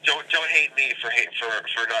 Don't hate me for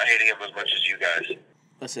not hating him as much as you guys.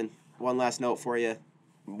 Listen, one last note for you.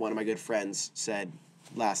 One of my good friends said,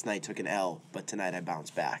 last night took an L, but tonight I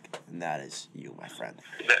bounced back. And that is you, my friend.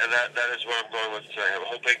 That is what I'm going with today. I'm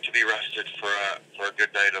hoping to be rested for a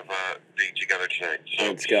good night of being together tonight. So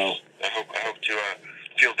Let's go. I hope to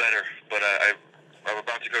feel better, but I'm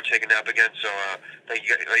about to go take a nap again. So thank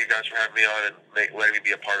you guys for having me on and letting me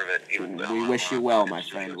be a part of it. We wish you well, my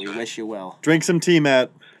friend. We wish you well. Drink some tea,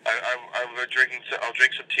 Matt. I'll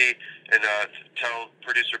drink some tea and tell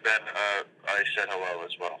producer Ben I said hello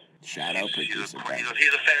as well. Shout out producer Ben. He's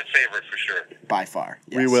a fan favorite for sure. By far.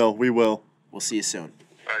 Yes. We will. We'll see you soon.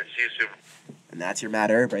 All right, see you soon. And that's your Matt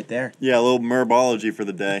Herb right there. Yeah, a little merbology for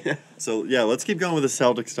the day. So, yeah, let's keep going with the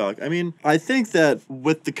Celtics talk. I mean, I think that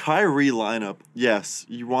with the Kyrie lineup, yes,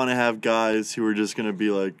 you want to have guys who are just going to be,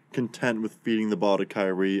 like, content with feeding the ball to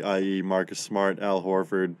Kyrie, i.e. Marcus Smart, Al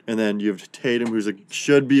Horford. And then you have Tatum, who's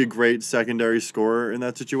should be a great secondary scorer in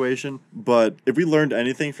that situation. But if we learned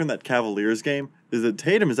anything from that Cavaliers game, is that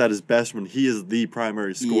Tatum is at his best when he is the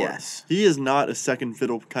primary scorer. Yes. He is not a second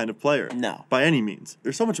fiddle kind of player. No. By any means.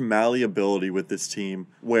 There's so much malleability with this team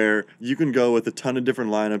where you can go with a ton of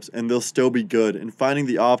different lineups and they'll still be good. And finding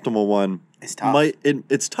the optimal one It's tough.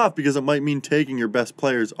 It's tough because it might mean taking your best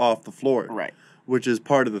players off the floor. Right. Which is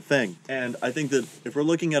part of the thing. And I think that if we're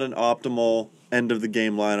looking at an optimal end of the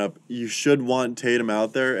game lineup, you should want Tatum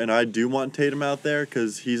out there, and I do want Tatum out there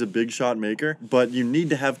because he's a big shot maker, but you need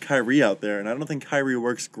to have Kyrie out there, and I don't think Kyrie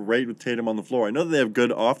works great with Tatum on the floor. I know that they have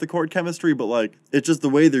good off-the-court chemistry, but like it's just the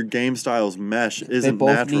way their game styles mesh isn't natural.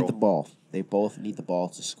 They both need the ball. They both need the ball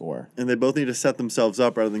to score. And they both need to set themselves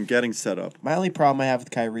up rather than getting set up. My only problem I have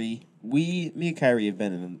with Kyrie, me and Kyrie have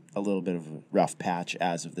been in a little bit of a rough patch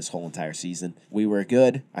as of this whole entire season. We were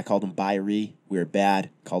good. I called him Byrie. We were bad.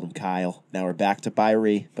 Called him Kyle. Now we're back to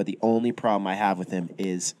Byrie. But the only problem I have with him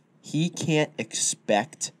is he can't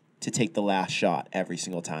expect to take the last shot every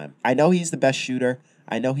single time. I know he's the best shooter.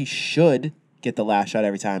 I know he should get the last shot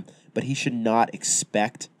every time. But he should not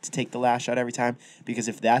expect to take the last shot every time, because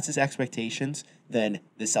if that's his expectations, then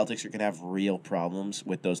the Celtics are going to have real problems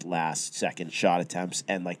with those last second shot attempts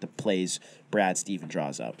and like the plays Brad Stevens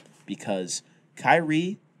draws up, because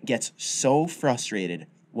Kyrie gets so frustrated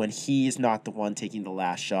when he is not the one taking the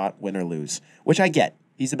last shot, win or lose, which I get.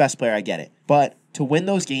 He's the best player, I get it. But to win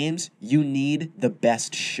those games, you need the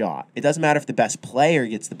best shot. It doesn't matter if the best player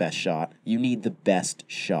gets the best shot. You need the best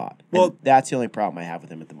shot. Well, and that's the only problem I have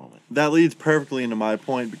with him at the moment. That leads perfectly into my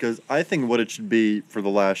point, because I think what it should be for the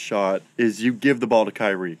last shot is you give the ball to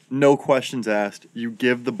Kyrie. No questions asked. You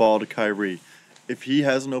give the ball to Kyrie. If he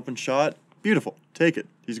has an open shot, beautiful. Take it.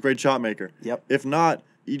 He's a great shot maker. Yep. If not,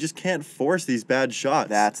 you just can't force these bad shots.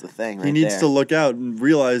 That's the thing right He needs there. to look out and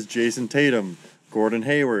realize Jason Tatum, Gordon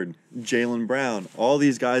Hayward, Jaylen Brown, all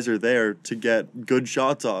these guys are there to get good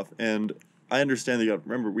shots off. And I understand that you got to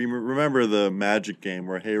remember, we remember the Magic game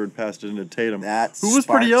where Hayward passed it into Tatum, who was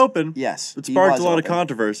pretty open. Yes. It sparked a lot of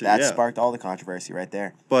controversy. That sparked all the controversy right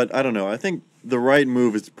there. But I don't know. I think the right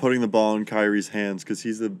move is putting the ball in Kyrie's hands because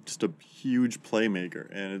he's just a huge playmaker,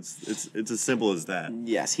 and it's as simple as that.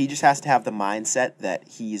 Yes, he just has to have the mindset that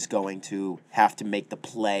he's going to have to make the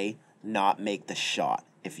play, not make the shot,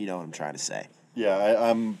 if you know what I'm trying to say. Yeah,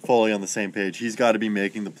 I'm fully on the same page. He's got to be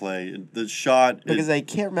making the play. The shot... Because I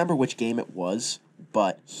can't remember which game it was,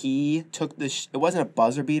 but he took it wasn't a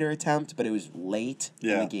buzzer beater attempt, but it was late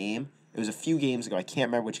in the game. It was a few games ago. I can't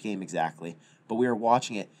remember which game exactly, but we were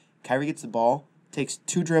watching it. Kyrie gets the ball, takes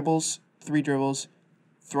 2 dribbles, 3 dribbles,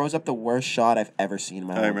 throws up the worst shot I've ever seen in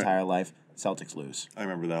my whole entire life. Celtics lose. I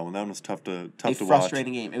remember that one. That one was tough to watch. A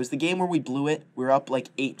frustrating game. It was the game where we blew it. We were up like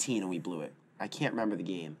 18 and we blew it. I can't remember the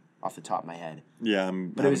game off the top of my head. Yeah,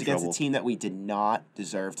 but it was against a team that we did not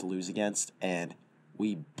deserve to lose against, and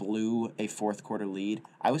we blew a fourth quarter lead.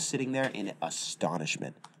 I was sitting there in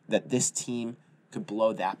astonishment that this team could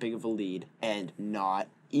blow that big of a lead and not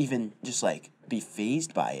even just, like, be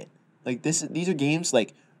fazed by it. Like, these are games,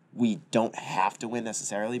 like, we don't have to win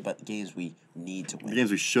necessarily, but games we need to win. The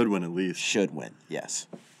games we should win at least. Should win, yes.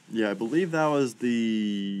 Yeah, I believe that was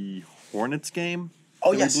the Hornets game.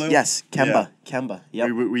 Oh, yes, Kemba. Kemba, yep.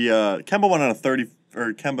 Kemba went on a 30,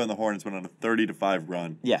 or Kemba and the Hornets went on a 30-5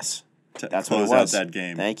 run. Yes, to that's close what it was. out that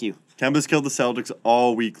game. Thank you. Kemba's killed the Celtics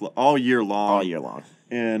all year long. All year long.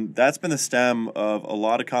 And that's been the stem of a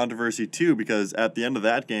lot of controversy, too, because at the end of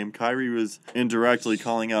that game, Kyrie was indirectly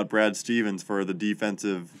calling out Brad Stevens for the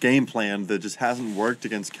defensive game plan that just hasn't worked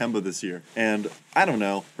against Kemba this year. And I don't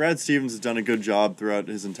know. Brad Stevens has done a good job throughout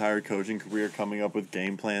his entire coaching career coming up with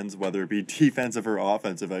game plans, whether it be defensive or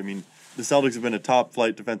offensive. I mean, the Celtics have been a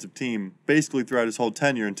top-flight defensive team basically throughout his whole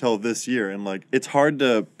tenure until this year. And, like, it's hard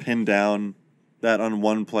to pin down that on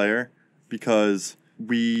one player because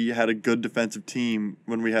we had a good defensive team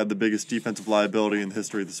when we had the biggest defensive liability in the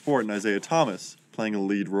history of the sport in Isaiah Thomas playing a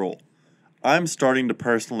lead role. I'm starting to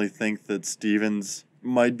personally think that Stevens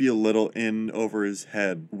might be a little in over his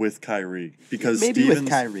head with Kyrie. Because Maybe Stevens, with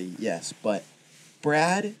Kyrie, yes. But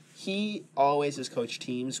Brad, he always has coached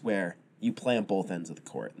teams where you play on both ends of the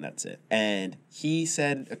court, and that's it. And he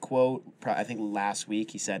said a quote, I think last week,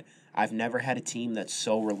 he said, I've never had a team that's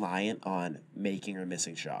so reliant on making or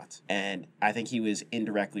missing shots. And I think he was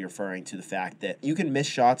indirectly referring to the fact that you can miss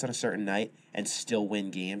shots on a certain night and still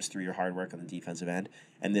win games through your hard work on the defensive end,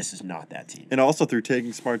 and this is not that team. And also through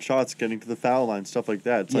taking smart shots, getting to the foul line, stuff like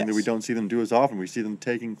that. Something that we don't see them do as often. We see them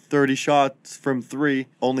taking 30 shots from 3,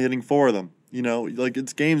 only hitting 4 of them. You know, like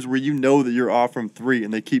it's games where you know that you're off from 3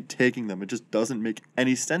 and they keep taking them. It just doesn't make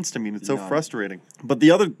any sense to me, and it's so frustrating. But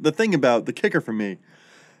the thing about the kicker for me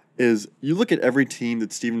is you look at every team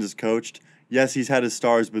that Stevens has coached. Yes, he's had his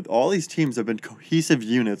stars, but all these teams have been cohesive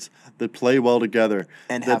units that play well together.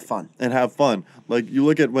 And have fun. Like, you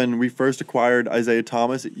look at when we first acquired Isaiah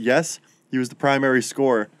Thomas, yes, he was the primary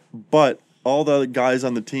scorer, but all the other guys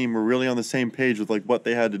on the team were really on the same page with, like, what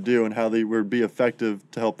they had to do and how they would be effective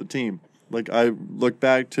to help the team. Like, I look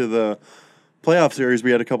back to the playoff series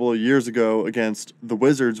we had a couple of years ago against the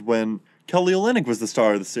Wizards when Kelly Olynyk was the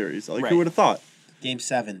star of the series. Like, who would have thought? Game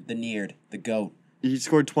 7, the Neard, the GOAT. He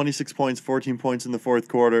scored 26 points, 14 points in the fourth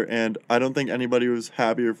quarter, and I don't think anybody was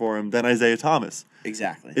happier for him than Isaiah Thomas.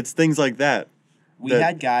 Exactly. It's things like that. We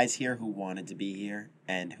had guys here who wanted to be here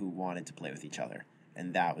and who wanted to play with each other,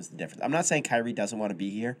 and that was the difference. I'm not saying Kyrie doesn't want to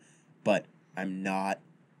be here, but I'm not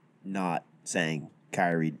saying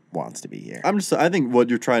Kyrie wants to be here. I think what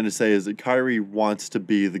you're trying to say is that Kyrie wants to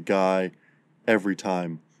be the guy every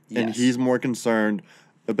time, and he's more concerned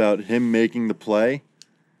about him making the play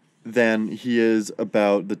than he is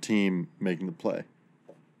about the team making the play,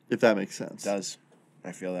 if that makes sense. It does.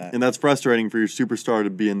 I feel that. And that's frustrating for your superstar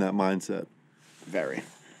to be in that mindset. Very.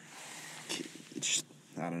 It's just,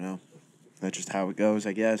 I don't know. That's just how it goes,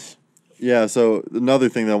 I guess. Yeah, so another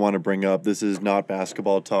thing that I want to bring up, this is not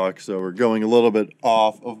basketball talk, so we're going a little bit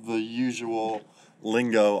off of the usual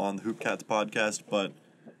lingo on the Hoopcats podcast, but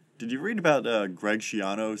did you read about Greg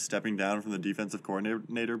Schiano stepping down from the defensive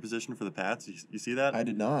coordinator position for the Pats? You see that? I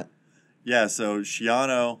did not. Yeah, so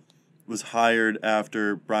Schiano was hired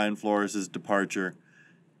after Brian Flores' departure,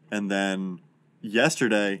 and then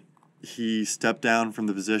yesterday he stepped down from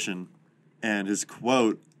the position, and his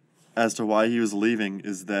quote as to why he was leaving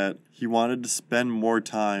is that he wanted to spend more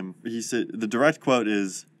time. He said, the direct quote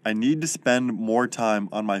is, "I need to spend more time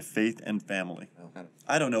on my faith and family."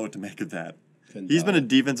 I don't know what to make of that. He's been a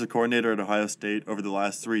defensive coordinator at Ohio State over the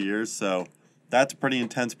last 3 years, so that's a pretty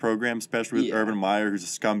intense program, especially with Urban Meyer, who's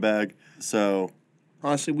a scumbag. So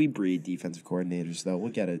honestly, we breed defensive coordinators, though.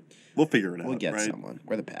 We'll get it. We'll figure it out. We'll get someone.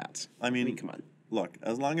 We're the Pats. I mean, come on. Look,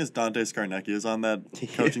 as long as Dante Scarnecchia is on that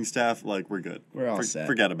coaching staff, like, we're good. We're all set.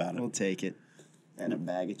 Forget about it. We'll take it. And a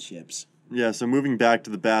bag of chips. Yeah, so moving back to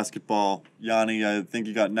the basketball, Yanni, I think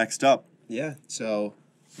you got next up. Yeah, so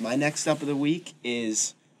my next up of the week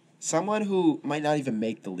is someone who might not even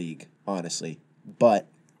make the league, honestly, but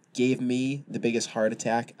gave me the biggest heart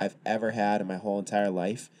attack I've ever had in my whole entire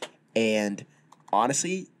life, and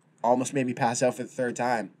honestly, almost made me pass out for the third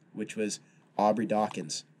time, which was Aubrey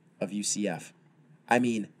Dawkins of UCF. I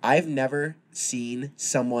mean, I've never seen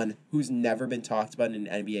someone who's never been talked about in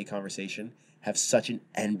an NBA conversation have such an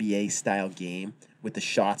NBA-style game with the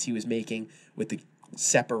shots he was making, with the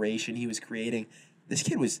separation he was creating. This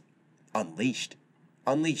kid was unleashed.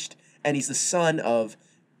 And he's the son of,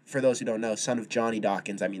 for those who don't know, son of Johnny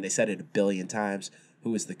Dawkins. I mean, they said it a billion times,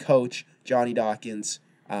 who was the coach. Johnny Dawkins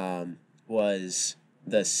was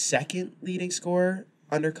the second leading scorer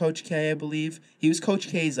under Coach K, I believe. He was Coach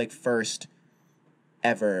K's, like, first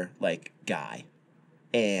ever, like, guy.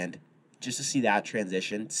 And just to see that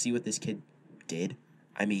transition, see what this kid did.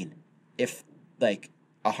 I mean, if like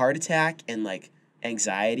a heart attack and like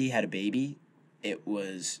anxiety had a baby, it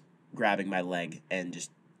was grabbing my leg and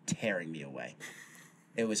just tearing me away.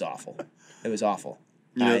 It was awful. It was awful.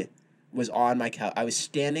 Yeah. I was on my couch. I was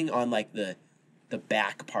standing on like the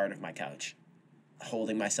back part of my couch,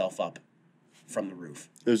 holding myself up from the roof.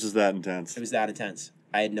 It was just that intense. It was that intense.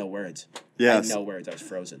 I had no words. Yes. I had no words. I was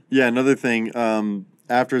frozen. Yeah, another thing,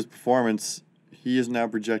 after his performance, he is now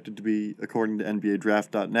projected to be, according to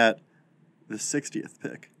NBADraft.net, the 60th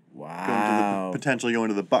pick. Wow. Potentially going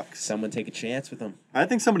to the Bucks. Someone take a chance with him. I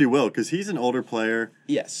think somebody will, because he's an older player.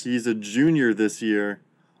 Yes. He's a junior this year,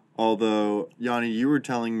 although, Yanni, you were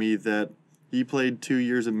telling me that he played 2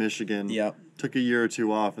 years at Michigan, Yep. took a year or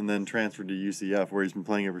two off, and then transferred to UCF, where he's been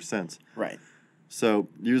playing ever since. Right. So,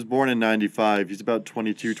 he was born in 95. He's about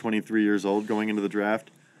 22, 23 years old going into the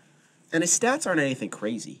draft. And his stats aren't anything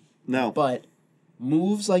crazy. No. But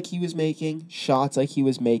moves like he was making, shots like he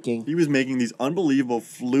was making. He was making these unbelievable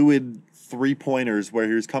fluid three-pointers where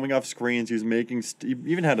he was coming off screens. He was making, he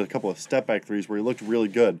even had a couple of step-back threes where he looked really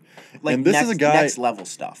good. Like and this next, is a guy, next level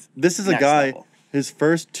stuff. This is a Next guy, level. his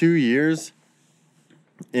first 2 years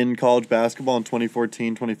in college basketball in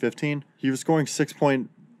 2014, 2015, he was scoring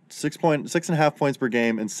 6.5 points per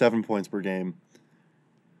game and 7 points per game.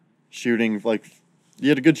 Shooting, like, he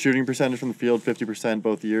had a good shooting percentage from the field, 50%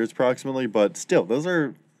 both years approximately, but still,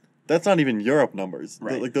 that's not even Europe numbers.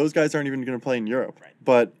 Right. Like, those guys aren't even going to play in Europe. Right.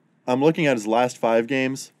 But I'm looking at his last 5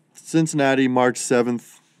 games. Cincinnati, March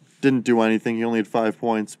 7th, didn't do anything. He only had 5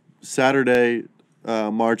 points. Saturday,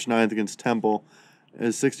 March 9th against Temple, a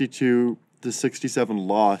 62-67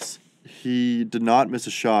 loss. He did not miss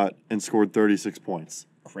a shot and scored 36 points.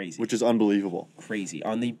 Crazy. Which is unbelievable. Crazy.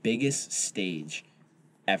 On the biggest stage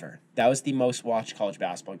ever. That was the most watched college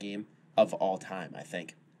basketball game of all time, I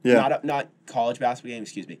think. Yeah. Not college basketball game,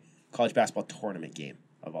 excuse me. College basketball tournament game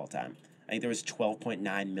of all time. I think there was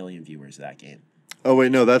 12.9 million viewers of that game. Oh,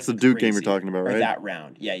 wait, no, that's the Duke game you're Crazy. talking about, Or right? that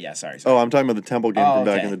round. Yeah, sorry. Oh, I'm talking about the Temple game from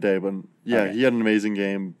back okay. in the day. But yeah, Okay. he had an amazing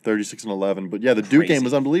game, 36-11. But yeah, the Duke game Crazy.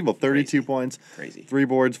 was unbelievable. 32 Crazy. points, Crazy. 3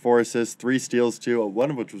 boards, 4 assists, 3 steals too.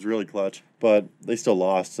 One of which was really clutch. But they still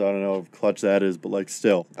lost, so I don't know how clutch that is. But like,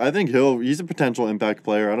 still, I think he's a potential impact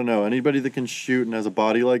player. I don't know, anybody that can shoot and has a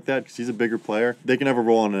body like that, because he's a bigger player, they can have a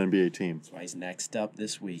role on an NBA team. That's why he's next up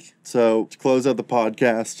this week. So, to close out the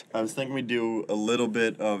podcast, I was thinking we'd do a little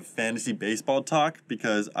bit of fantasy baseball talk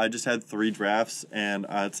because I just had 3 drafts and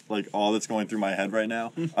it's like all that's going through my head right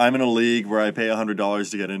now. I'm in a league where I pay $100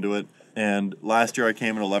 to get into it, and last year I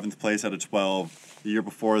came in 11th place out of 12. The year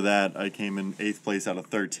before that, I came in 8th place out of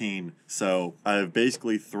 13. So, I've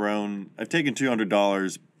basically taken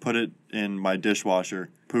 $200, put it in my dishwasher,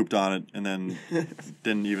 pooped on it, and then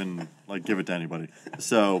didn't even give it to anybody.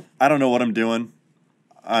 So, I don't know what I'm doing.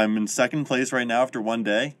 I'm in 2nd place right now after 1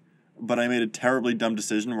 day, but I made a terribly dumb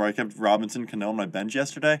decision where I kept Robinson Cano on my bench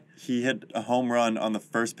yesterday. He hit a home run on the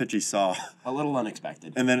first pitch he saw. A little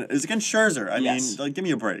unexpected. And then it was against Scherzer. I Yes. mean, give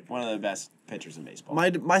me a break. One of the best pitchers in baseball.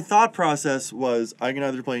 My thought process was I can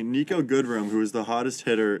either play Nico Goodrum, who is the hottest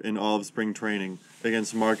hitter in all of spring training,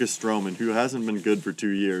 against Marcus Stroman, who hasn't been good for 2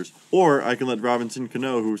 years, or I can let Robinson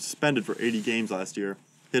Cano, who was suspended for 80 games last year,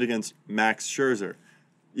 hit against Max Scherzer.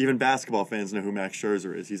 Even basketball fans know who Max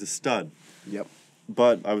Scherzer is. He's a stud. Yep.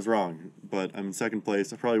 But I was wrong. But I'm in 2nd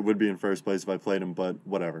place. I probably would be in 1st place if I played him, but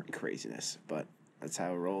whatever. Craziness, but that's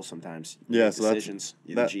how it rolls sometimes. Yeah, Make so that's- decisions.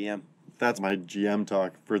 You're the GM. That's my GM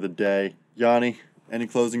talk for the day. Yanni, any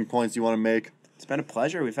closing points you want to make? It's been a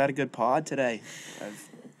pleasure. We've had a good pod today. I've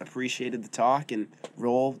appreciated the talk, and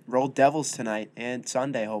roll Devils tonight and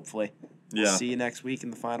Sunday, hopefully. We'll Yeah. see you next week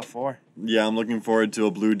in the Final Four. Yeah, I'm looking forward to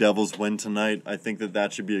a Blue Devils win tonight. I think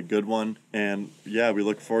that should be a good one. And yeah, we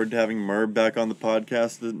look forward to having Merv back on the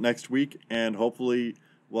podcast the next week, and hopefully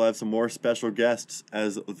we'll have some more special guests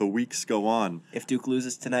as the weeks go on. If Duke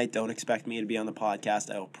loses tonight, don't expect me to be on the podcast.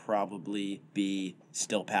 I will probably be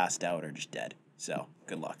still passed out or just dead. So,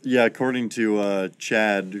 good luck. Yeah, according to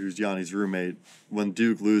Chad, who's Yanni's roommate, when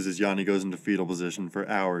Duke loses, Yanni goes into fetal position for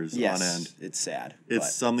hours on end. It's sad.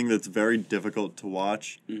 It's something that's very difficult to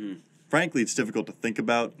watch. Mm-hmm. Frankly, it's difficult to think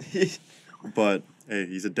about. But, hey,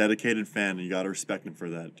 he's a dedicated fan, and you got to respect him for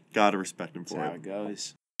that. Got to respect him for That's how it. it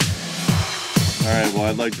goes. All right, well,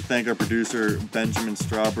 I'd like to thank our producer, Benjamin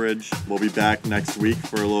Strawbridge. We'll be back next week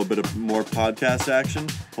for a little bit of more podcast action.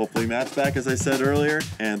 Hopefully Matt's back, as I said earlier.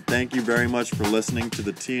 And thank you very much for listening to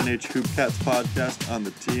the TNH Hoopcats podcast on the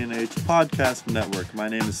TNH Podcast Network. My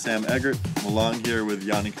name is Sam Eggert. I'm along here with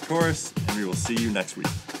Yanni Kokoris, and we will see you next week.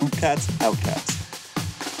 Hoopcats, Outcats.